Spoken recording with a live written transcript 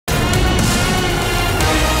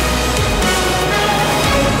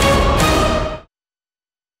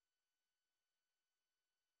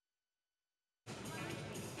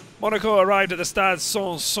Monaco arrived at the Stade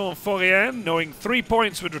Saint-Symphorien, knowing 3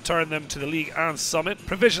 points would return them to the Ligue 1 summit,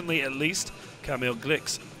 provisionally at least. Kamil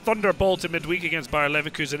Glick's thunderbolt in midweek against Bayer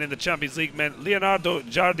Leverkusen in the Champions League meant Leonardo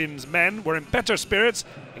Jardim's men were in better spirits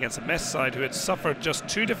against a Metz side who had suffered just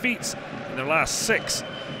 2 defeats in their last 6.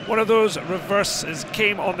 One of those reverses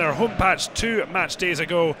came on their home patch 2 match days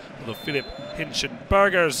ago, although Philipp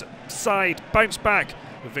Hinchenberger's side bounced back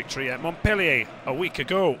with victory at Montpellier a week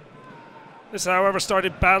ago. This, however,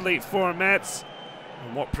 started badly for Metz,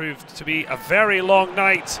 and what proved to be a very long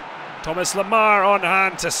night. Thomas LEMAR on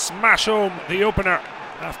hand to smash home the opener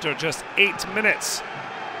after just 8 minutes.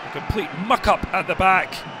 A complete muck-up at the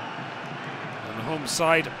back. And the home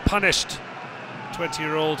side punished.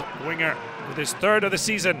 20-year-old winger with his 3rd of the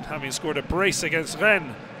season, having scored a brace against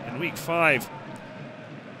Rennes in week 5. It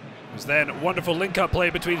was then wonderful link-up play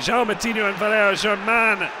between João Moutinho and Valère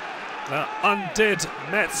GERMAIN that undid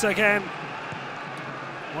Metz again.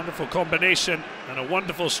 Wonderful combination and a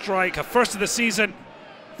wonderful strike. A 1st of the season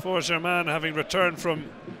for GERMAIN, having returned from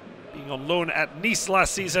being on loan at Nice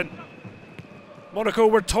last season. Monaco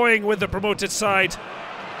were toying with the promoted side.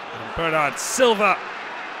 And Bernardo SILVA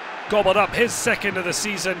gobbled up his 2nd of the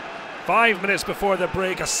season. 5 minutes before the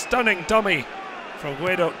break, a stunning dummy from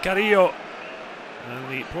Guido CARRILLO. And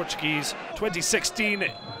the Portuguese 2016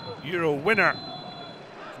 Euro winner,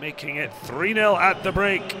 making it 3-0 at the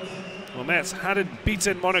break. Well, Metz hadn't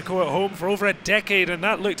beaten Monaco at home for over a decade, and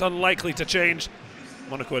that looked unlikely to change.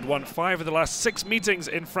 Monaco had won 5 of the last 6 meetings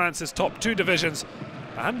in France's top 2 divisions,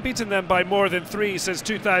 but hadn't beaten them by more than 3 since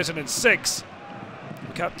 2006.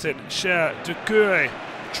 Captain Cheick DOUKOURE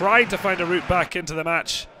tried to find a route back into the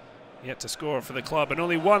match, yet to score for the club, and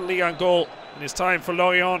only 1 Ligue 1 goal in his time for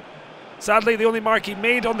Lorient. Sadly, the only mark he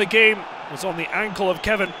made on the game was on the ankle of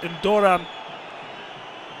Kevin Ndoram.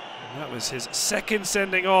 That was his 2nd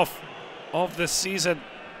sending off of the season,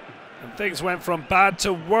 and things went from bad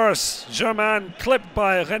to worse. GERMAIN clipped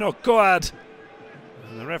by Renaud, and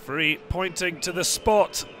the referee pointing to the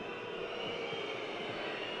spot.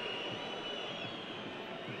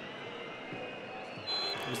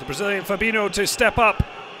 It was the Brazilian FABINHO to step up,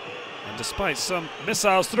 and despite some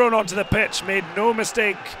missiles thrown onto the pitch, made no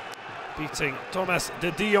mistake, beating Thomas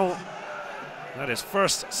DIDILLON. That is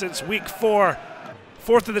 1st since week 4,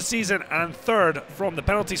 4th of the season and 3rd from the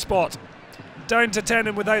penalty spot. Down to 10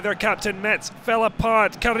 and without their captain, Metz fell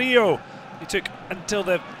apart. CARRILLO, he took until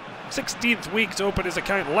the 16th week to open his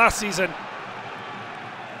account last season.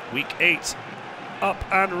 Week 8, up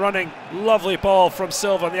and running. Lovely ball from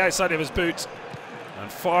Silva on the outside of his boot. And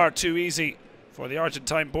far too easy for the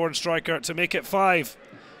Argentine-born striker to make it 5.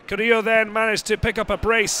 CARRILLO then managed to pick up a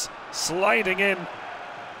brace, sliding in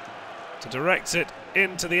to direct it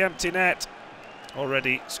into the empty net.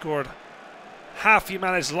 Already scored half he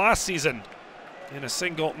managed last season in a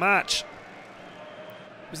single match.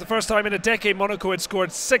 It was the first time in a decade Monaco had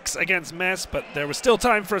scored 6 against Metz, but there was still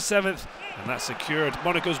time for a 7th, and that secured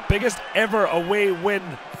Monaco's biggest ever away win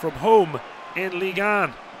from home in Ligue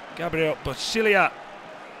 1. Gabriel BOSCHILIA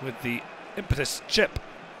with the impetus chip.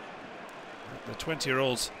 The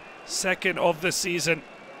 20-year-old's 2nd of the season,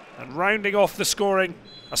 and rounding off the scoring,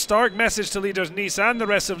 a stark message to leaders Nice and the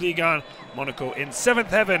rest of Ligue 1. Monaco in 7th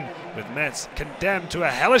heaven, with Metz condemned to a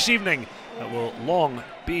hellish evening that will long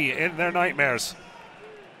be in their nightmares.